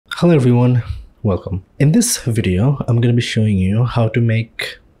Hello everyone, welcome. In this video, I'm going to be showing you how to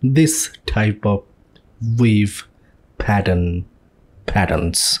make this type of wave patterns.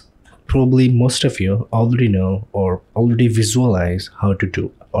 Probably most of you already know or already visualize how to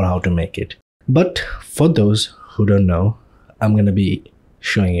do or how to make it. But for those who don't know, I'm going to be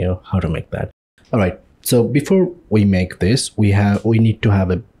showing you how to make that. All right. So before we make this, we need to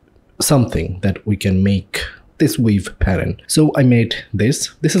have something that we can make this wave pattern. So I made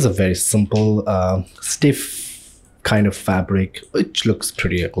this. This is a very simple, stiff kind of fabric, which looks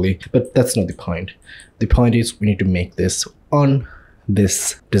pretty ugly, but that's not the point. The point is we need to make this on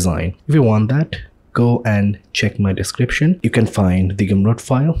this design. If you want that, go and check my description. You can find the Gumroad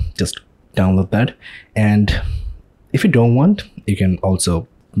file. Just download that. And if you don't want, you can also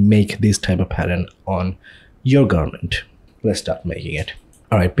make this type of pattern on your garment. Let's start making it.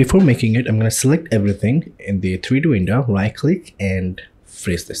 All right, before making it, I'm going to select everything in the 3D window, right click and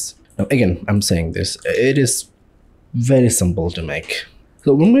freeze this. Now again, I'm saying this, it is very simple to make.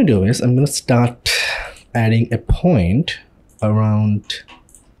 So what I'm going to do is I'm going to start adding a point around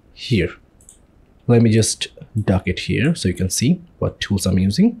here. Let me just dock it here so you can see what tools I'm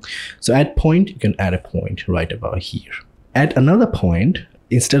using. So add point, you can add a point right about here. Add another point,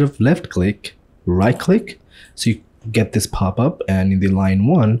 instead of left click, right click. So you get this pop-up, and in the line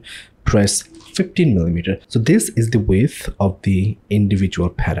 1 press 15 millimeter. So this is the width of the individual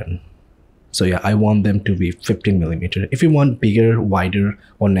pattern. So yeah, I want them to be 15 millimeter. If you want bigger, wider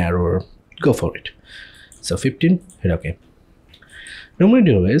or narrower, go for it. So 15, hit OK. What I'm going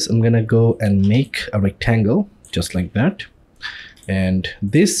to do is I'm going to go and make a rectangle just like that, and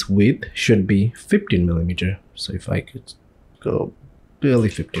this width should be 15 millimeter. So if I could go barely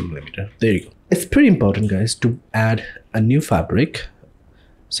 15 millimeter, there you go. It's pretty important, guys, to add a new fabric.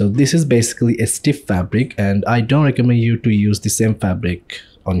 So this is basically a stiff fabric, and I don't recommend you to use the same fabric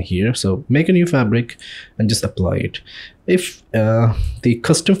on here. So make a new fabric and just apply it. If the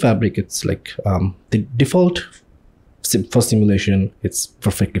custom fabric, it's like the default for simulation, it's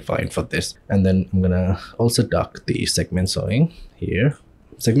perfectly fine for this. And then I'm gonna also dock the segment sewing here.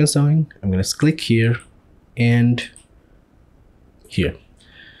 Segment sewing, I'm gonna click here and here.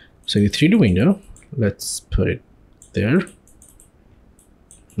 So the 3D window, let's put it there.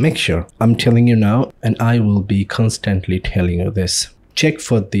 Make sure, I'm telling you now, and I will be constantly telling you this, check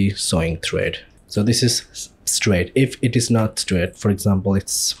for the sewing thread. So this is straight. If it is not straight, for example,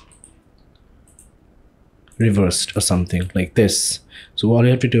 it's reversed or something like this. So all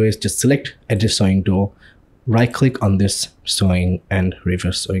you have to do is just select edge sewing tool, right click on this sewing and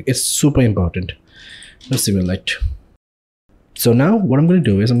reverse sewing. It's super important. Let's simulate. So now what I'm going to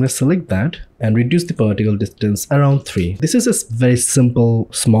do is I'm going to select that and reduce the vertical distance around 3. This is a very simple,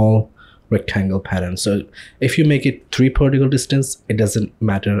 small rectangle pattern. So if you make it 3 vertical distance, it doesn't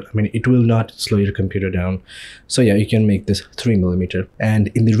matter. I mean, it will not slow your computer down. So yeah, you can make this 3 millimeter. And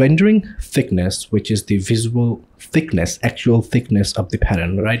in the rendering thickness, which is the visual thickness, actual thickness of the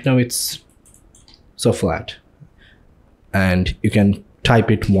pattern, right now it's so flat. And you can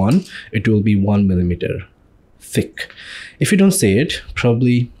type it 1, it will be 1 millimeter thick. If you don't see it,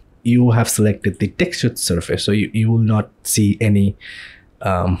 probably you have selected the textured surface, so you will not see any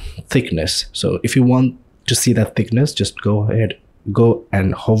thickness. So if you want to see that thickness, just go ahead, go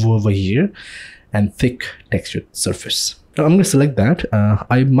and hover over here and thick textured surface. Now I'm going to select that.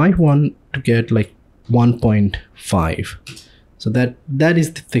 I might want to get like 1.5. So that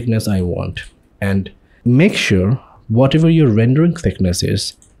is the thickness I want. And make sure whatever your rendering thickness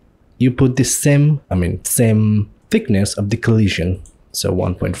is, you put the same thickness of the collision. So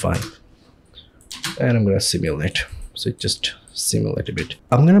 1.5. And I'm going to simulate. So just simulate a bit.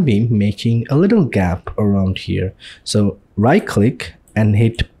 I'm going to be making a little gap around here. So right click and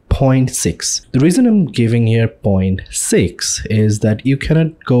hit 0.6. The reason I'm giving here 0.6 is that you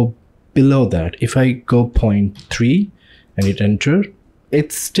cannot go below that. If I go 0.3 and hit enter,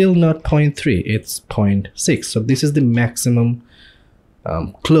 it's still not 0.3, it's 0.6. So this is the maximum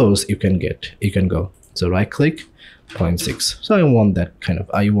close you can get, you can go. So right click, 0.6. So I want that kind of,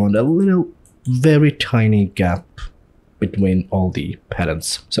 I want a little very tiny gap between all the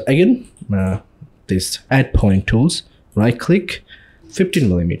patterns. So again, this add point tools, right click, 15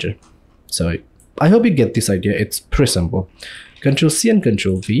 millimeter. So I hope you get this idea. It's pretty simple. Control C and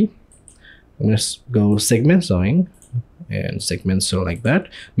Control V. I'm going to go segment sewing and segment sew like that.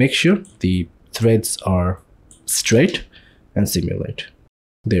 Make sure the threads are straight and simulate.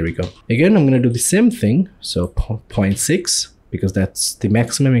 There we go. Again, I'm going to do the same thing. So 0.6, because that's the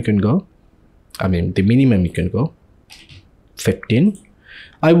maximum you can go. I mean, the minimum you can go. 15.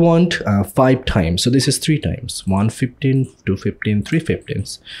 I want 5 times, so this is 3 times. 1 15, 2 15, 3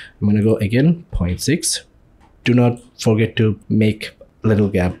 15s. I'm gonna go again 0.6. Do not forget to make little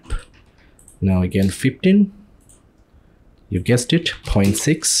gap. Now again 15, you guessed it,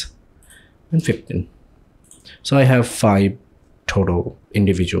 0.6 and 15. So I have 5 total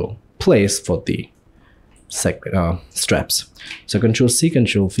individual place for the straps. So Control C,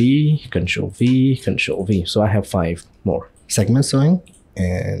 Control V, Control V, Control V. So I have 5 more. Segment sewing,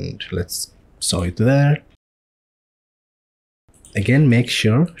 and let's sew it there. Again, make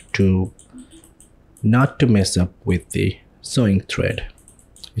sure to not to mess up with the sewing thread.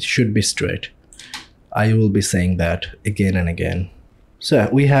 It should be straight. I will be saying that again and again. So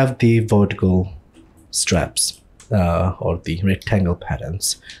we have the vertical straps. Or the rectangle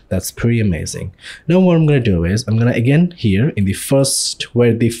patterns. That's pretty amazing. Now what I'm going to do is I'm going to again here in the first,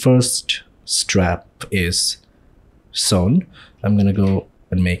 where the first strap is sewn, I'm going to go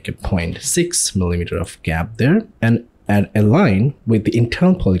and make a 0.6 millimeter of gap there and add a line with the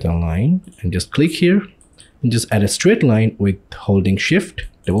internal polygon line, and just click here and just add a straight line with holding shift,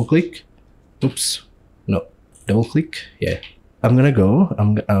 double click. Oops, no, double click. Yeah, I'm gonna go,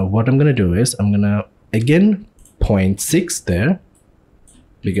 what I'm gonna do is I'm gonna again 0.6 there,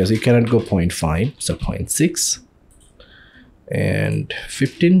 because you cannot go 0.5, so 0.6 and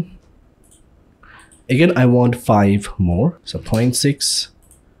 15. Again, I want 5 more, so 0.6,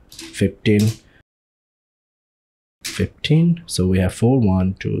 15, 15. So we have 4,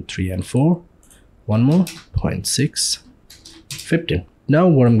 1, 2, 3, and 4. One more, 0.6, 15. Now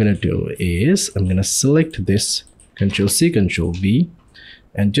what I'm gonna do is I'm gonna select this, Control C, Control V,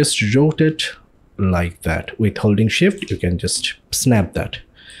 and just rotate like that. With holding shift, you can just snap that.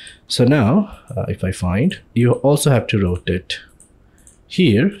 So now if I find, you also have to rotate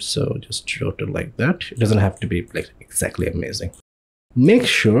here, so just rotate like that. It doesn't have to be like exactly amazing. Make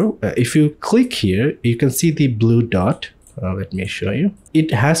sure if you click here, you can see the blue dot. Let me show you.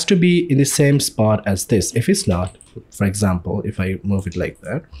 It has to be in the same spot as this. If it's not, for example, if I move it like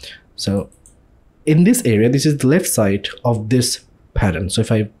that, so in this area, this is the left side of this pattern. So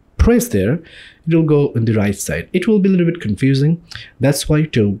if I press there, it will go on the right side. It will be a little bit confusing. That's why,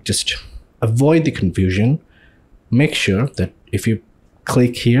 to just avoid the confusion, make sure that if you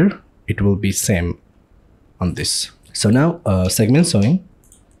click here, it will be same on this. So now segment sew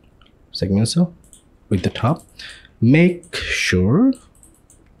with the top. Make sure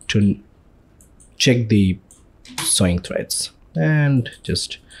to check the sewing threads and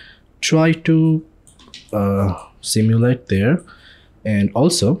just try to simulate there. And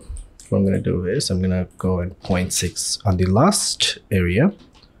also what I'm going to do is I'm going to go and 0.6 on the last area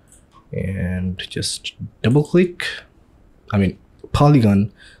and just double click,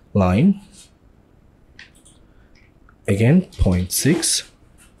 polygon line, again 0.6.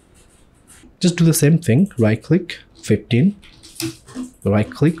 Just do the same thing, right click 15, right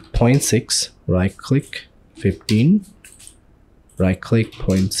click 0.6, right click 15, right click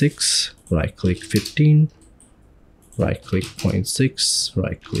 0.6, right click 15, right click 0.6,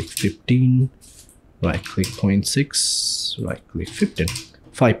 right click 15, right click 0.6, right click 15.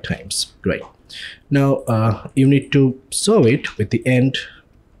 5 times. Great. Now you need to sew it with the end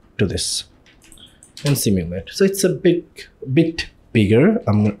to this and simulate. So it's a bit bigger.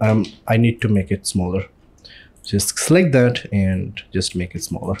 I need to make it smaller. Just select that and just make it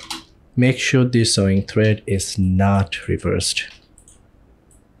smaller. Make sure the sewing thread is not reversed.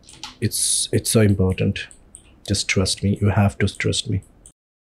 It's so important. Just trust me. You have to trust me.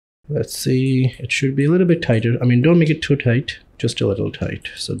 Let's see. It should be a little bit tighter. Don't make it too tight. Just a little tight,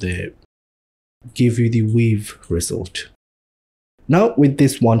 so they give you the weave result. Now with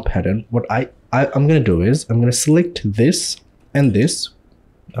this one pattern, what I'm gonna do is I'm gonna select this and this,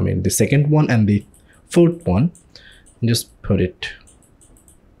 the second one and the fourth one, and just put it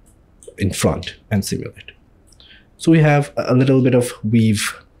in front and simulate. So we have a little bit of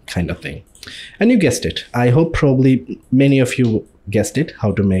weave kind of thing. And you guessed it. I hope probably many of you guessed it,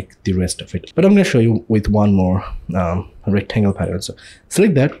 how to make the rest of it. But I'm going to show you with one more rectangle pattern. So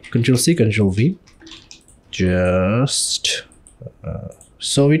select that, Control C, Control V. Just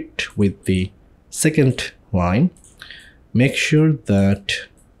sew it with the second line. Make sure that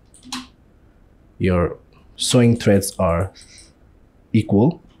your sewing threads are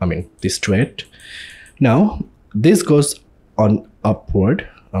equal, this thread. Now this goes on upward,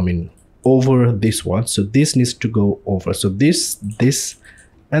 over this one, so this needs to go over. So this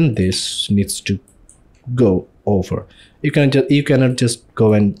and this needs to go over. You cannot just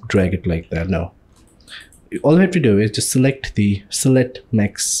go and drag it like that. No, all you have to do is just select the select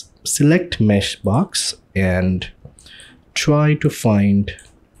mesh box and try to find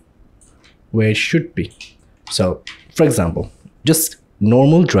where it should be. So for example, just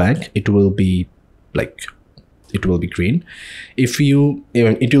normal drag, it will be like, it will be green. If you,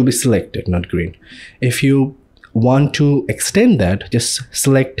 it will be selected, not green. If you want to extend that, just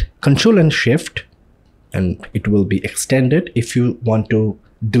select Control and Shift and it will be extended. If you want to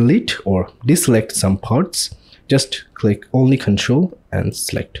delete or deselect some parts, just click only Control and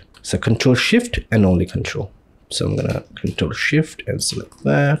select. So Control Shift and only Control. So I'm gonna Control Shift and select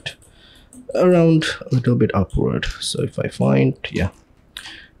that around a little bit upward. So if I find, yeah,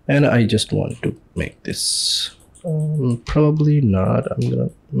 and I just want to make this probably not, I'm gonna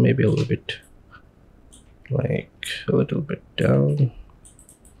maybe a little bit, like a little bit down.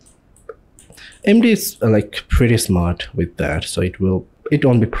 MD is like pretty smart with that, so it won't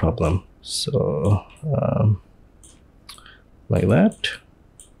be problem. So like that,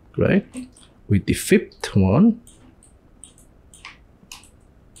 right? With the fifth one,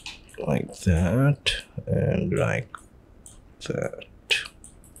 like that, and like that.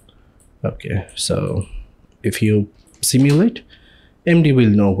 Okay, so if you simulate, MD will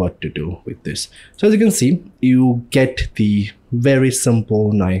know what to do with this. So as you can see, you get the very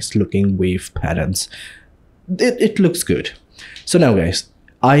simple, nice looking wave patterns. It looks good. So now guys,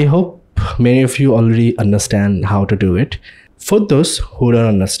 I hope many of you already understand how to do it. For those who don't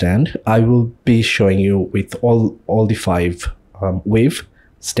understand, I will be showing you with all the 5 wave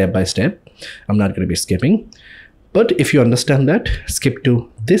step by step. I'm not going to be skipping. But if you understand that, skip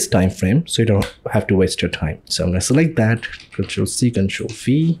to this time frame so you don't have to waste your time. So I'm going to select that, Control C, Control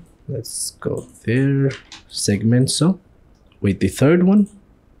V. Let's go there, segment. So with the third one,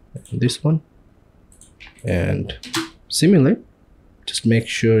 this one, and simulate. Just make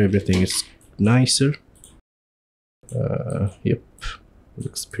sure everything is nicer. Yep,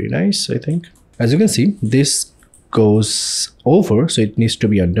 looks pretty nice, I think. As you can see, this goes over, so it needs to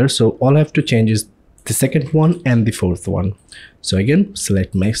be under. So all I have to change is the second one and the fourth one. So again,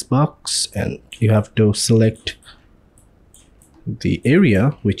 select Max Box and you have to select the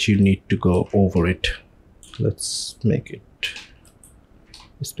area which you need to go over it. Let's make it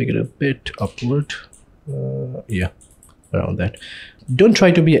a bit upward. Yeah, around that. Don't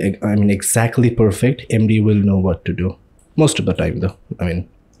try to be exactly perfect. MD will know what to do most of the time though.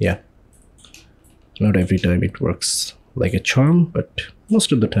 Yeah, not every time it works like a charm, but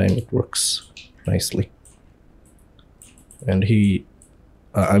most of the time it works nicely, and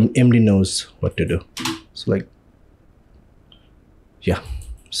MD knows what to do. So like, yeah,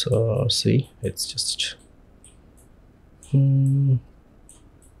 so see, it's just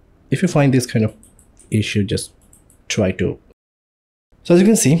if you find this kind of issue, just try to. So as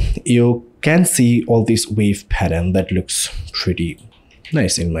you can see all this wave pattern that looks pretty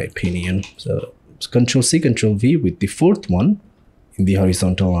nice in my opinion. So Control C, Control V with the fourth one in the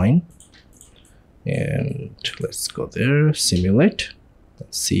horizontal line. And let's go there, simulate,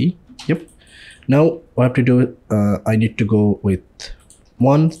 let's see. Yep. Now what I have to do, I need to go with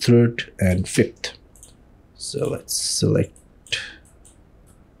 1, 3rd, and 5th. So let's select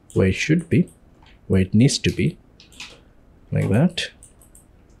where it should be, where it needs to be, like that.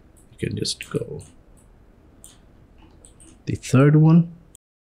 You can just go the 3rd one.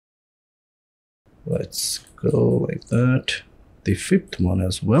 Let's go like that. The 5th one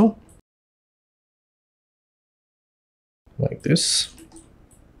as well. Like this.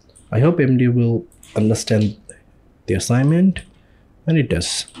 I hope MD will understand the assignment, and it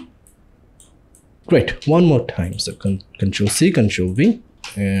does. Great. One more time. So Control C, Control V,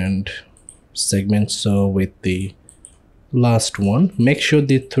 and segment. So with the last one, make sure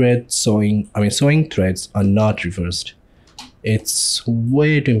the thread sewing threads are not reversed. It's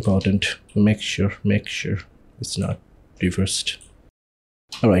way too important. Make sure it's not reversed.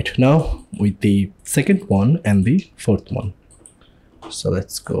 All right, now with the second one and the fourth one. So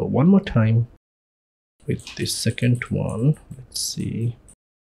let's go one more time with the second one. Let's see.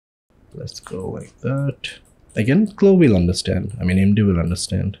 Let's go like that. Again, Clo will understand. MD will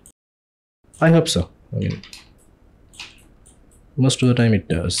understand. I hope so. Most of the time it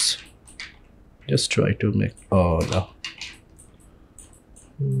does. Just try to make. Oh no.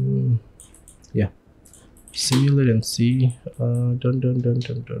 Yeah. Simulate and see.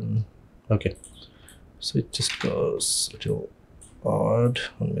 Done. Okay, so it just goes a little odd.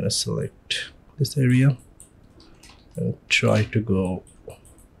 I'm gonna select this area and try to go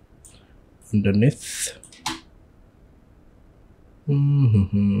underneath.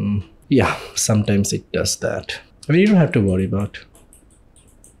 Yeah, sometimes it does that. You don't have to worry about.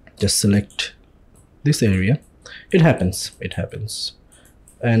 Just select this area. It happens.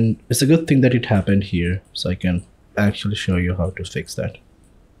 And it's a good thing that it happened here, so I can actually show you how to fix that.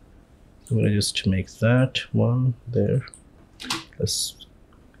 I'm gonna just make that one there. Let's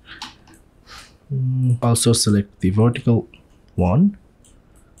also select the vertical one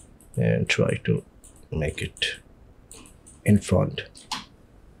and try to make it in front.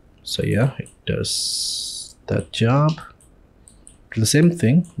 So yeah, it does that job. Do the same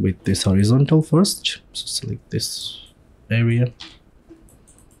thing with this horizontal first. So select this area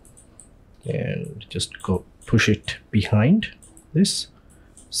and just go push it behind this.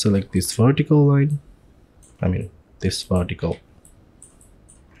 Select this vertical line, this vertical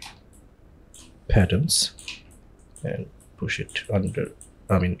patterns, and push it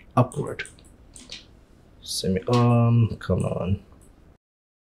upward. Come on.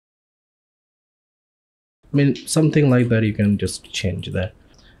 Something like that. You can just change that,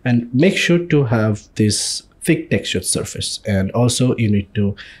 and make sure to have this thick textured surface. And also you need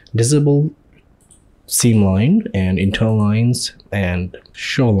to disable seam line and internal lines and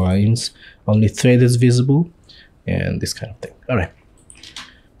show lines. Only thread is visible and this kind of thing. Alright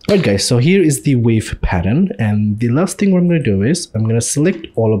guys, so here is the wave pattern, and the last thing what I'm going to do is I'm going to select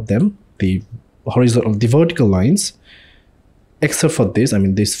all of them, the horizontal, the vertical lines, except for this,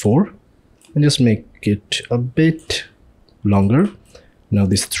 these four, and just make it a bit longer. Now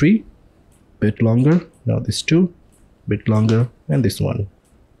this 3 bit longer, now this 2 bit longer, and this one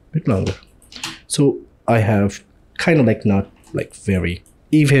bit longer. So I have kind of not very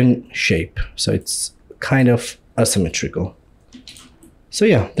even shape, so it's kind of asymmetrical. So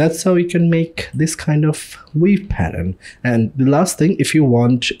yeah, that's how you can make this kind of wave pattern. And the last thing, if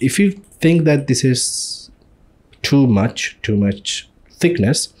you think that this is too much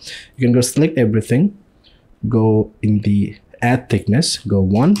thickness, you can go select everything, go in the add thickness, go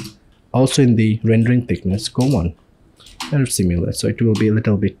 1, also in the rendering thickness, go 1, and simulate. So it will be a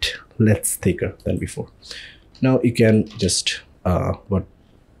little bit less thicker than before. Now you can just what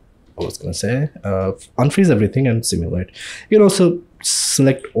I was gonna say, unfreeze everything and simulate. You can also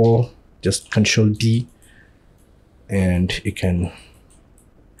select all, just Ctrl D, and you can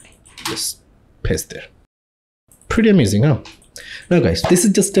just paste there. Pretty amazing, huh? Now guys, this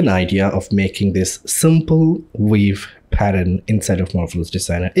is just an idea of making this simple wave pattern inside of Marvelous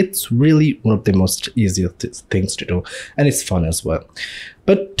Designer. It's really one of the most easiest things to do, and it's fun as well.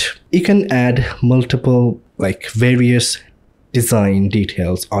 But you can add multiple various design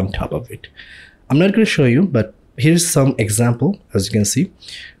details on top of it. I'm not going to show you, but here's some example. As you can see,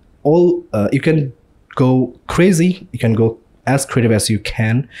 you can go crazy, you can go as creative as you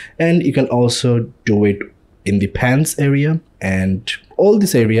can, and you can also do it in the pants area and all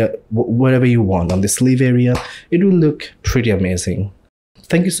this area, whatever you want. On the sleeve area, it will look pretty amazing.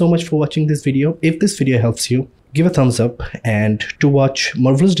 Thank you so much for watching this video. If this video helps you, give a thumbs up, and to watch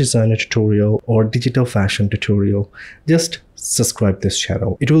Marvelous Designer tutorial or digital fashion tutorial, just subscribe this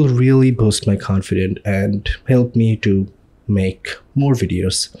channel. It will really boost my confidence and help me to make more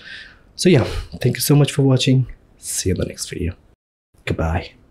videos. So yeah, thank you so much for watching. See you in the next video. Goodbye.